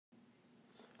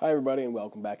Hi everybody and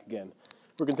welcome back again.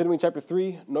 We're continuing chapter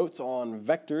 3, notes on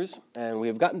vectors, and we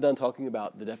have gotten done talking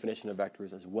about the definition of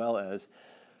vectors as well as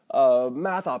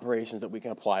math operations that we can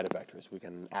apply to vectors. We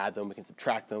can add them, we can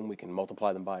subtract them, we can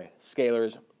multiply them by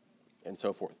scalars, and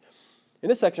so forth. In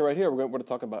this section right here, we're going to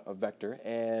talk about a vector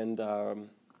and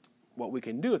what we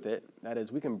can do with it. That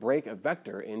is, we can break a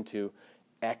vector into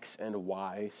x and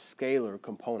y scalar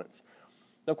components.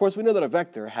 Now, of course, we know that a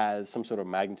vector has some sort of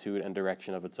magnitude and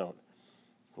direction of its own.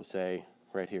 We'll say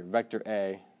right here, vector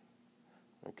A,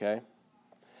 okay?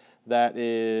 That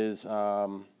is, I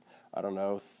don't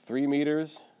know, 3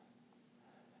 meters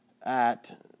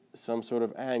at some sort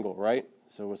of angle, right?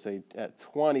 So we'll say at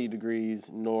 20 degrees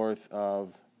north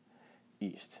of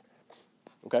east,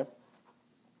 okay?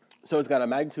 So it's got a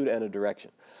magnitude and a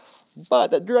direction. But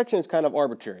that direction is kind of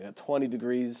arbitrary. At 20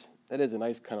 degrees, that is a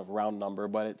nice kind of round number,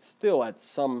 but it's still at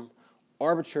some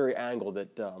arbitrary angle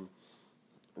that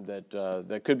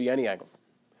could be any angle.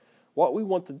 What we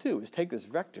want to do is take this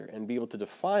vector and be able to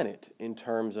define it in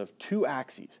terms of two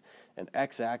axes, an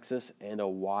x-axis and a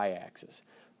y-axis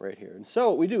right here. And so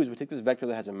what we do is we take this vector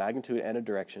that has a magnitude and a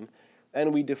direction,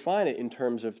 and we define it in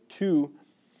terms of two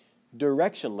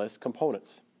directionless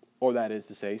components, or that is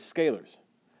to say scalars,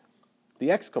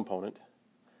 the x component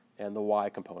and the y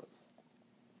component.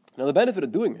 Now the benefit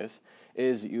of doing this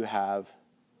is that you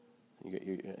get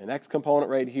an x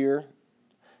component right here,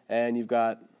 and you've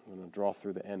got, I'm going to draw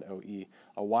through the NOE,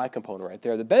 a y component right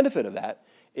there. The benefit of that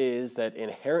is that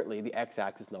inherently the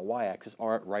x-axis and the y-axis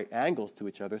are at right angles to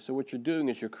each other, so what you're doing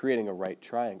is you're creating a right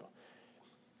triangle.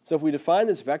 So if we define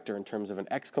this vector in terms of an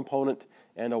x component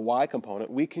and a y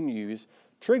component, we can use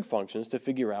trig functions to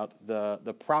figure out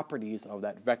the properties of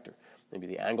that vector. Maybe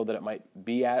the angle that it might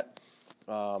be at,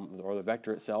 or the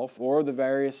vector itself, or the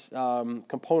various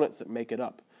components that make it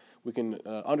up. We can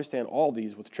understand all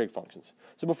these with trig functions.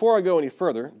 So before I go any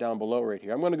further, down below right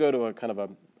here, I'm going to go to a kind of a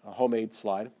homemade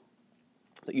slide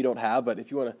that you don't have, but if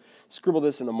you want to scribble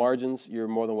this in the margins, you're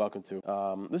more than welcome to.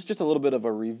 This is just a little bit of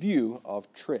a review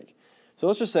of trig. So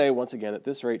let's just say, once again, that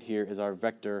this right here is our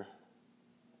vector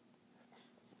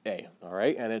A, all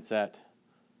right? And it's at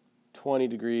 20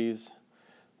 degrees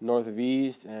north of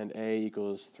east, and A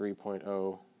equals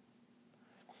 3.0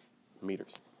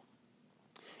 meters.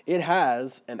 It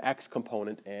has an x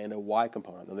component and a y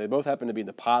component, and they both happen to be in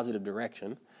the positive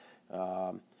direction.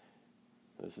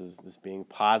 This being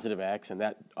positive x and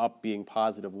that up being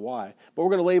positive y. But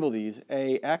we're going to label these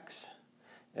ax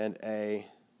and ay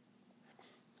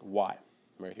right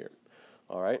here.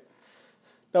 All right.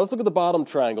 Now let's look at the bottom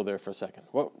triangle there for a second.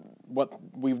 What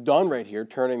we've done right here,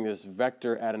 turning this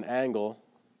vector at an angle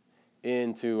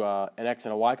into an x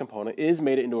and a y component, is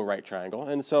made it into a right triangle,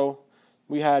 and so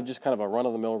we had just kind of a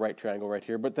run-of-the-mill right triangle right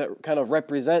here, but that kind of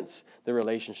represents the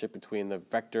relationship between the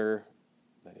vector,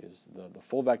 that is the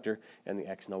full vector, and the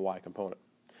x and the y component.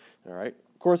 All right.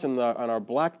 Of course, on our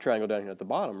black triangle down here at the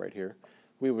bottom right here,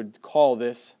 we would call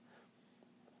this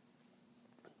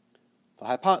the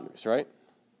hypotenuse, right?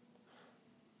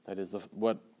 That is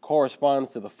what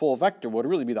corresponds to the full vector would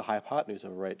really be the hypotenuse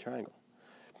of a right triangle.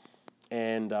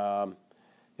 And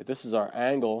if this is our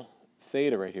angle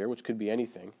theta right here, which could be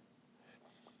anything,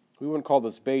 we wouldn't call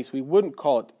this base. We wouldn't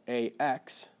call it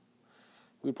AX.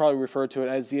 We'd probably refer to it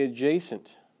as the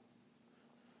adjacent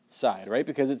side, right?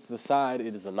 Because it's the side,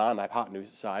 it is a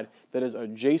non-hypotenuse side that is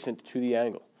adjacent to the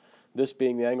angle. This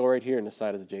being the angle right here, and this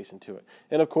side is adjacent to it.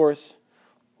 And of course,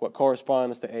 what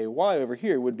corresponds to AY over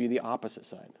here would be the opposite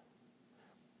side.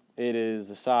 It is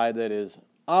the side that is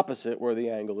opposite where the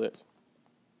angle is.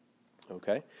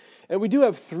 Okay? And we do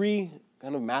have three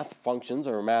kind of math functions,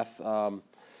 or math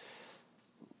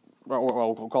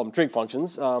we'll call them trig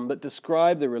functions, that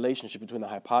describe the relationship between the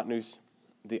hypotenuse,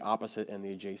 the opposite, and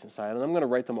the adjacent side. And I'm going to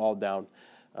write them all down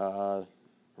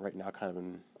right now kind of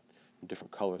in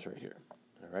different colors right here.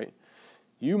 All right?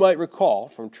 You might recall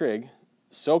from trig,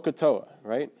 SOHCAHTOA,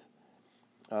 right?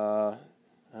 I'm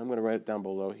going to write it down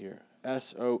below here.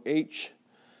 SOH,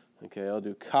 okay, I'll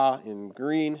do Ka in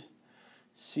green,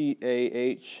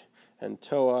 CAH, and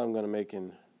TOA I'm going to make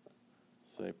in,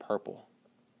 say, purple.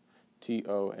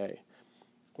 TOA. Well,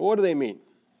 what do they mean?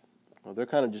 Well, they're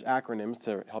kind of just acronyms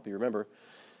to help you remember.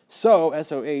 So,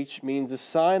 SOH means the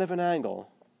sine of an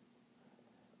angle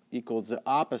equals the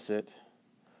opposite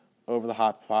over the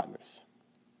hypotenuse.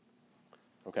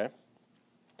 Okay?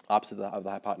 Opposite of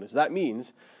the hypotenuse. That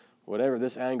means whatever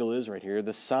this angle is right here,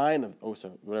 the sine of,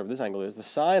 whatever this angle is, the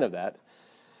sine of that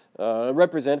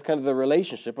represents kind of the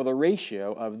relationship or the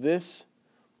ratio of this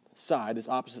side, this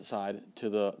opposite side,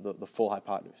 to the full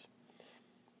hypotenuse.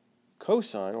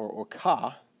 Cosine, or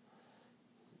Ka,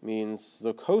 means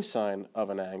the cosine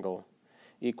of an angle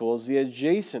equals the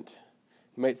adjacent.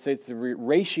 You might say it's the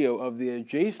ratio of the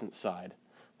adjacent side,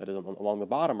 that is along the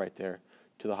bottom right there,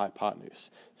 to the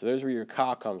hypotenuse. So there's where your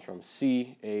ka comes from,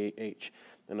 C-A-H.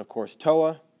 And of course,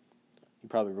 TOA, you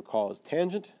probably recall, is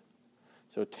tangent.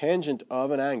 So tangent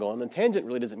of an angle, and then tangent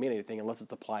really doesn't mean anything unless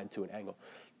it's applied to an angle.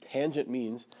 Tangent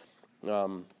means,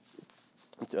 the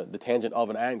tangent of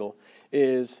an angle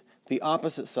is the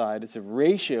opposite side. It's a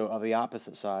ratio of the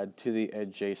opposite side to the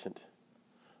adjacent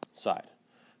side.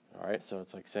 All right, so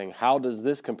it's like saying, how does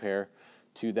this compare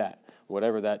to that?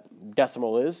 Whatever that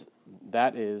decimal is,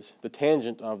 that is the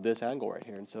tangent of this angle right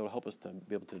here. And so it'll help us to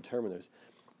be able to determine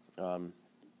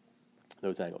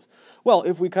those angles. Well,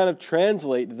 if we kind of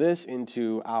translate this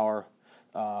into our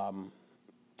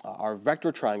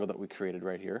vector triangle that we created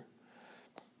right here,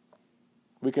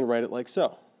 we can write it like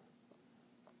so.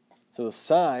 So the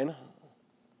sine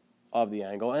of the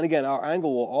angle, and again, our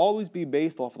angle will always be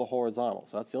based off of the horizontal,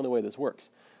 so that's the only way this works,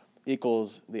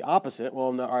 equals the opposite. Well,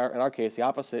 in our case, the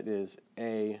opposite is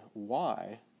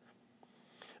AY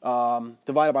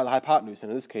divided by the hypotenuse,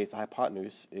 and in this case, the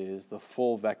hypotenuse is the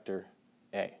full vector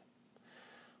A.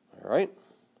 All right?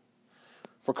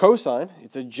 For cosine,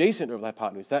 it's adjacent over the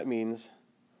hypotenuse. That means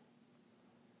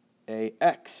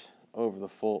AX over the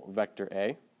full vector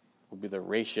A would be the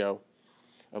ratio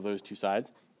of those two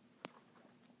sides.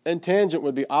 And tangent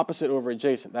would be opposite over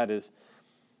adjacent. That is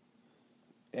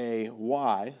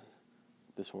AY,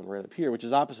 this one right up here, which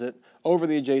is opposite, over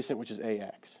the adjacent, which is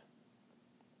AX.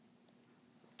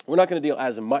 We're not going to deal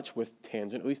as much with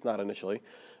tangent, at least not initially.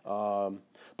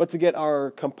 But to get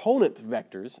our component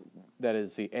vectors, that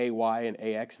is the AY and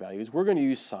AX values, we're going to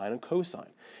use sine and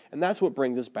cosine. And that's what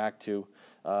brings us back to,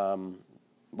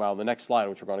 well, the next slide,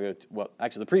 which we're going to go to, well,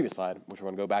 actually the previous slide, which we're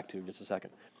going to go back to in just a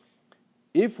second.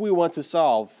 If we want to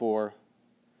solve for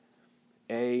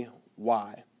AY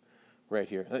right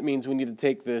here, that means we need to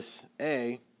take this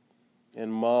A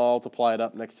and multiply it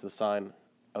up next to the sine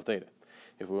of theta.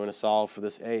 If we want to solve for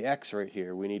this AX right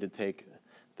here, we need to take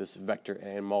this vector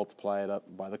A and multiply it up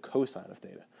by the cosine of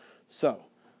theta. So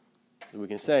we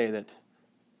can say that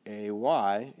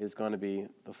AY is going to be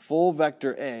the full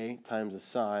vector A times the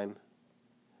sine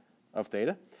of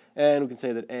theta. And we can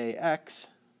say that AX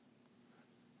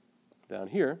down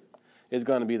here is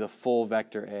going to be the full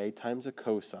vector A times the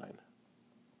cosine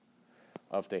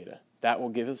of theta. That will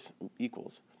give us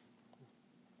equals.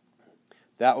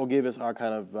 That will give us our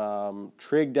kind of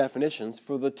trig definitions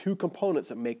for the two components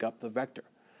that make up the vector,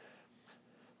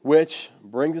 which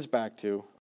brings us back to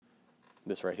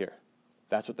this right here.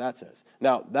 That's what that says.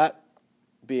 Now, that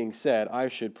being said, I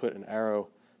should put an arrow.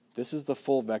 This is the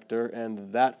full vector,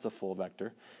 and that's the full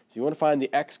vector. If you want to find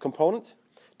the x component,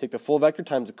 take the full vector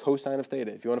times the cosine of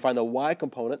theta. If you want to find the y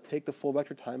component, take the full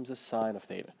vector times the sine of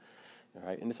theta. All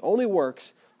right? And this only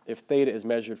works if theta is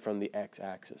measured from the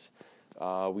x-axis.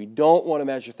 We don't want to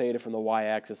measure theta from the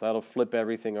y-axis. That'll flip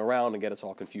everything around and get us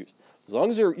all confused. As long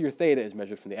as your theta is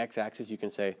measured from the x-axis, you can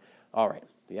say, all right,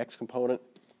 the x component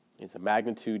is the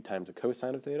magnitude times the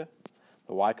cosine of theta.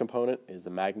 The y component is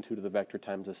the magnitude of the vector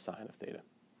times the sine of theta.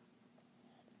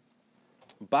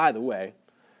 By the way,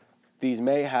 these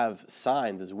may have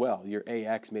signs as well. Your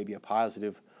AX may be a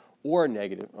positive or a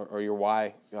negative, or your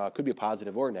Y could be a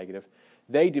positive or a negative.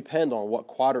 They depend on what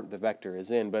quadrant the vector is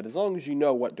in, but as long as you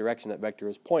know what direction that vector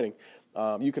is pointing,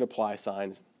 you can apply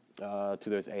signs to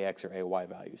those AX or AY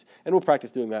values. And we'll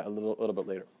practice doing that a little bit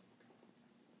later.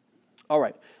 All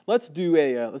right, let's do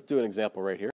an example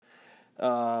right here.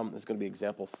 This is going to be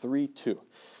example 3.2.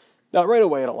 Now, right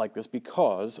away, I don't like this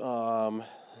because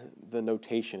the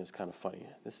notation is kind of funny.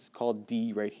 This is called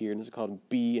D right here, and this is called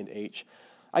B and H.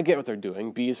 I get what they're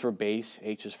doing. B is for base,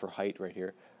 H is for height right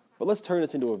here. But let's turn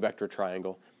this into a vector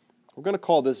triangle. We're going to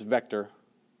call this vector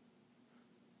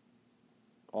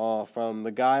from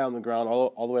the guy on the ground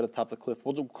all the way to the top of the cliff.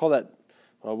 We'll call that,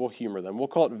 we'll humor them. We'll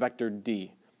call it vector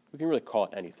D. We can really call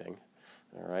it anything.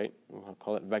 All right, we'll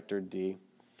call it vector D.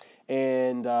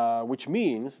 And which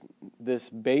means this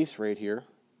base right here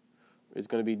is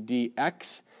going to be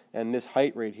dx, and this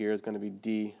height right here is going to be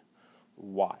dy.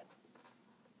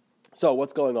 So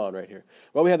what's going on right here?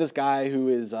 Well, we have this guy who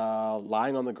is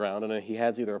lying on the ground, and he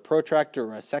has either a protractor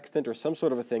or a sextant or some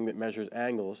sort of a thing that measures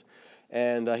angles.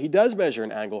 And he does measure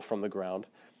an angle from the ground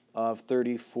of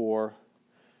 34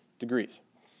 degrees.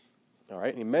 All right,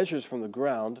 and he measures from the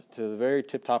ground to the very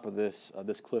tip top of this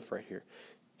cliff right here.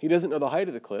 He doesn't know the height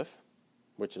of the cliff,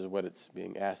 which is what it's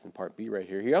being asked in part B right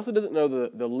here. He also doesn't know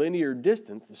the linear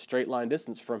distance, the straight line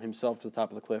distance from himself to the top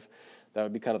of the cliff. That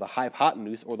would be kind of the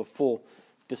hypotenuse or the full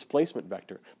displacement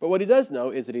vector. But what he does know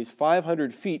is that he's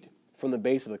 500 feet from the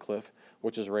base of the cliff,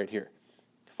 which is right here.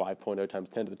 5.0 times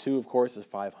 10 to the 2, of course, is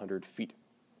 500 feet.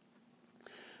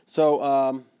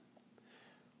 So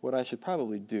what I should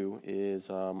probably do is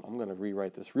I'm going to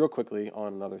rewrite this real quickly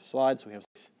on another slide. So we have,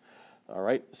 all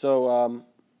right, so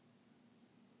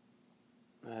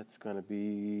that's going to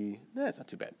be, it's not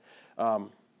too bad.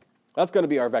 That's going to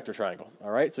be our vector triangle.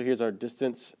 All right, so here's our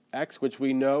distance x, which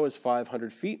we know is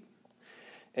 500 feet.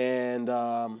 And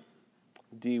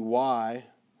dy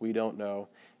we don't know,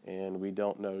 and we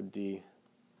don't know d,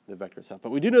 the vector itself.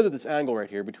 But we do know that this angle right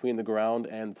here between the ground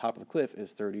and the top of the cliff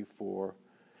is 34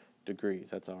 degrees.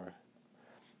 That's our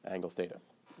angle theta.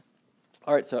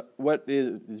 All right, so what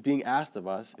is being asked of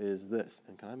us is this.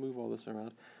 And can I move all this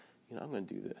around? You know, I'm going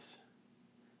to do this.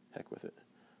 Heck with it.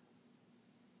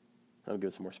 That'll give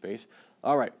us some more space.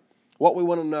 All right, what we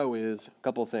want to know is a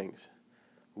couple of things.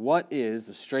 What is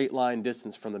the straight line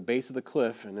distance from the base of the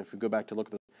cliff? And if we go back to look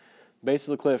at the base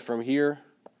of the cliff from here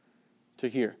to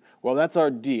here. Well, that's our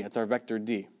d. That's our vector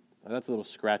d. That's a little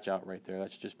scratch out right there.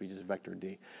 That should just be just vector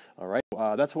d. All right,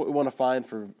 that's what we want to find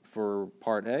for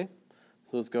part A.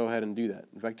 So let's go ahead and do that.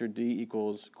 Vector d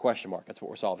equals question mark. That's what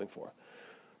we're solving for.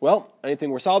 Well,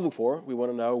 anything we're solving for, we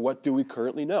want to know what do we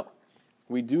currently know.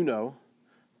 We do know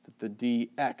that the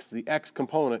dx, the x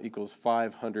component, equals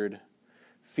 500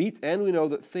 feet, and we know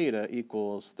that theta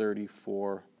equals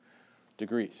 34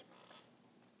 degrees.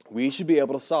 We should be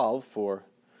able to solve for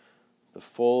the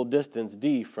full distance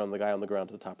d from the guy on the ground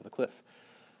to the top of the cliff.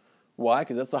 Why?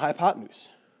 Because that's the hypotenuse,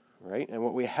 right? And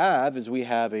what we have is we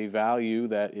have a value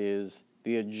that is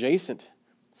the adjacent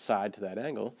side to that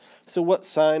angle. So what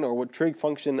sine or what trig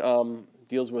function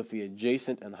deals with the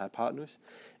adjacent and the hypotenuse?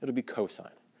 It'll be cosine.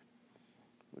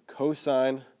 The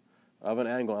cosine of an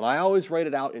angle, and I always write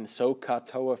it out in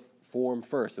SOHCAHTOA form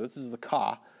first. So this is the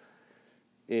ka,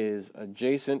 is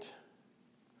adjacent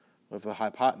of the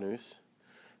hypotenuse.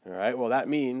 All right, well that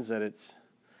means that it's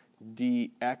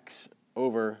dx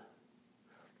over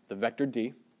the vector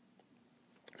d.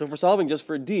 So if we're solving just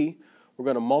for d, we're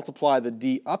going to multiply the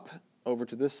d up over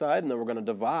to this side, and then we're going to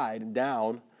divide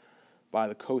down by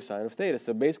the cosine of theta.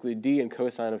 So basically d and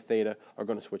cosine of theta are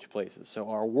going to switch places. So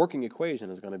our working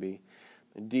equation is going to be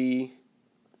d,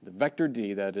 the vector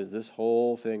d, that is this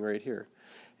whole thing right here,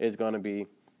 is going to be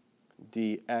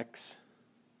dx,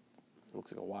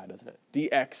 looks like a y, doesn't it?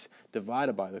 Dx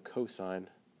divided by the cosine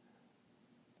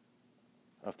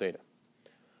of theta.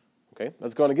 Okay,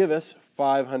 that's going to give us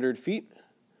 500 feet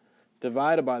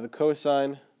divided by the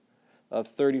cosine of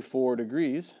 34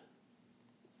 degrees.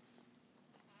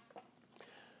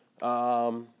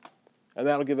 And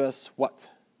that'll give us what?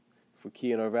 If we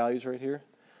key in our values right here,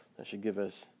 that should give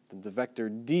us the vector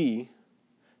d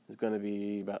is going to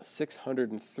be about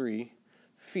 603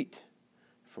 feet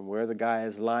from where the guy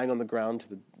is lying on the ground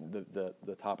to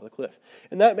the top of the cliff.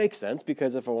 And that makes sense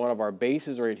because if one of our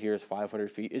bases right here is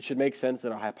 500 feet, it should make sense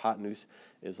that our hypotenuse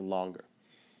is longer.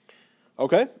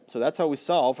 Okay, so that's how we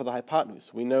solve for the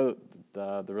hypotenuse. We know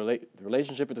the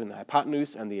relationship between the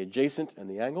hypotenuse and the adjacent and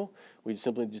the angle. We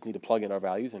simply just need to plug in our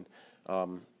values and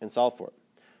solve for it.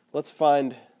 Let's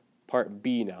find part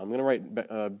B now. I'm going to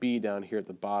write B down here at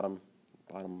the bottom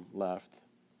left.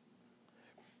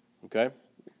 Okay.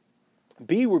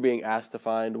 B, we're being asked to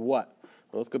find what?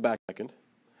 Well, let's go back a second.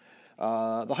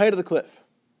 The height of the cliff.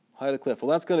 Height of the cliff. Well,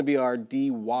 that's going to be our dy,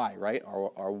 right?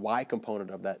 Our y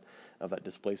component of that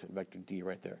displacement vector d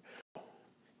right there.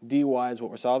 dy is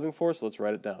what we're solving for, so let's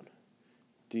write it down.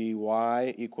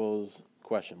 dy equals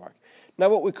question mark. Now,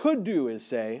 what we could do is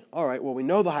say, all right, well, we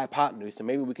know the hypotenuse, and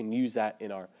maybe we can use that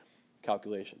in our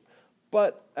calculation.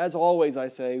 But as always, I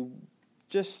say,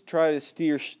 just try to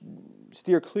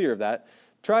steer clear of that.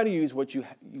 Try to use what you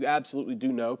absolutely do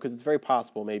know, because it's very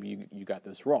possible maybe you got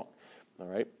this wrong. All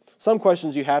right. Some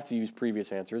questions you have to use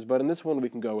previous answers, but in this one we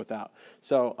can go without.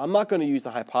 So I'm not going to use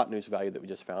the hypotenuse value that we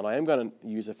just found. I am going to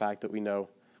use the fact that we know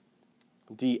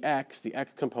dx, the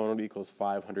x component, equals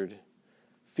 500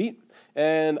 feet,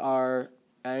 and our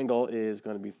angle is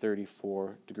going to be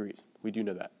 34 degrees. We do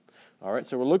know that. All right,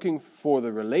 so we're looking for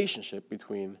the relationship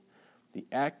between the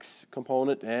x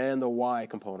component and the y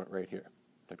component right here.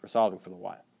 Like we're solving for the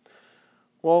y.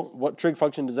 Well, what trig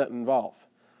function does that involve?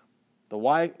 The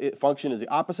y function is the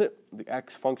opposite, the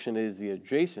x function is the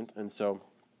adjacent, and so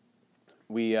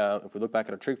we, if we look back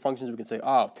at our trig functions, we can say,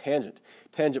 oh, tangent.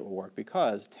 Tangent will work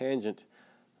because tangent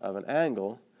of an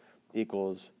angle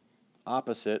equals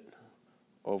opposite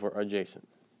over adjacent.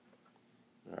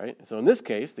 All right, so in this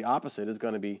case, the opposite is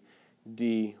going to be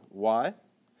dy,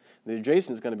 the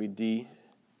adjacent is going to be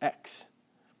dx.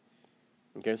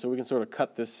 Okay, so we can sort of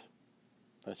cut this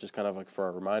That's just kind of like for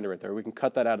a reminder right there. We can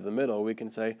cut that out of the middle. We can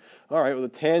say, all right, well, the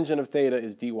tangent of theta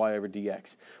is dy over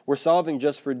dx. We're solving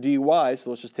just for dy,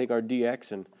 so let's just take our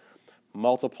dx and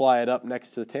multiply it up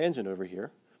next to the tangent over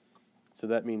here. So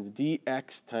that means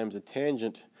dx times the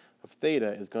tangent of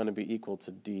theta is going to be equal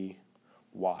to dy.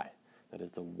 That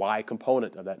is the y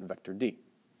component of that vector d.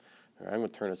 All right, I'm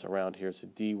going to turn this around here. So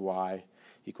dy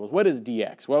equals, what is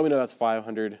dx? Well, we know that's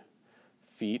 500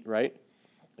 feet, right?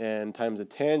 And times the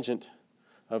tangent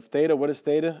of theta, what is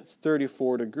theta? It's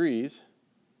 34 degrees.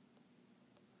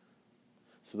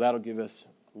 So that'll give us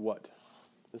what?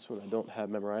 This one I don't have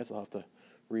memorized. I'll have to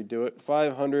redo it.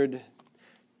 500,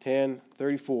 tan,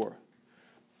 34.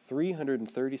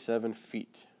 337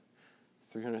 feet.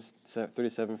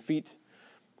 337 feet,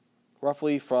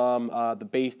 roughly from the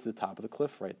base to the top of the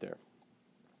cliff right there.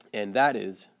 And that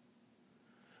is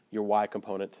your y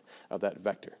component of that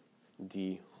vector,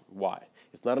 dy.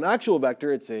 It's not an actual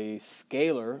vector, it's a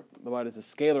scalar, but it's a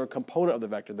scalar component of the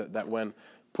vector that when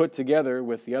put together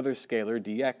with the other scalar,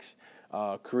 dx,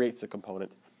 creates a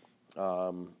component,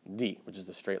 d, which is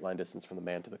the straight line distance from the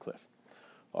man to the cliff.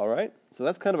 All right, so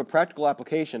that's kind of a practical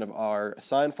application of our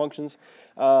sine functions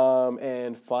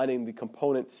and finding the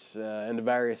components and the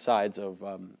various sides of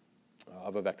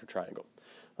a vector triangle.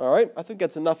 All right, I think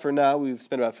that's enough for now. We've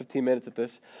spent about 15 minutes at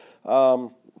this.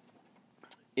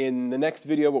 In the next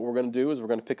video, what we're going to do is we're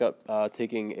going to pick up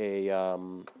taking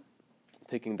the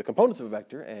components of a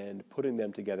vector and putting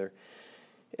them together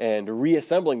and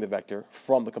reassembling the vector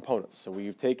from the components. So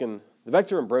we've taken the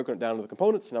vector and broken it down into the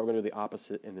components. Now we're going to do the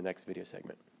opposite in the next video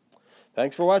segment.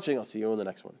 Thanks for watching. I'll see you in the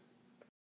next one.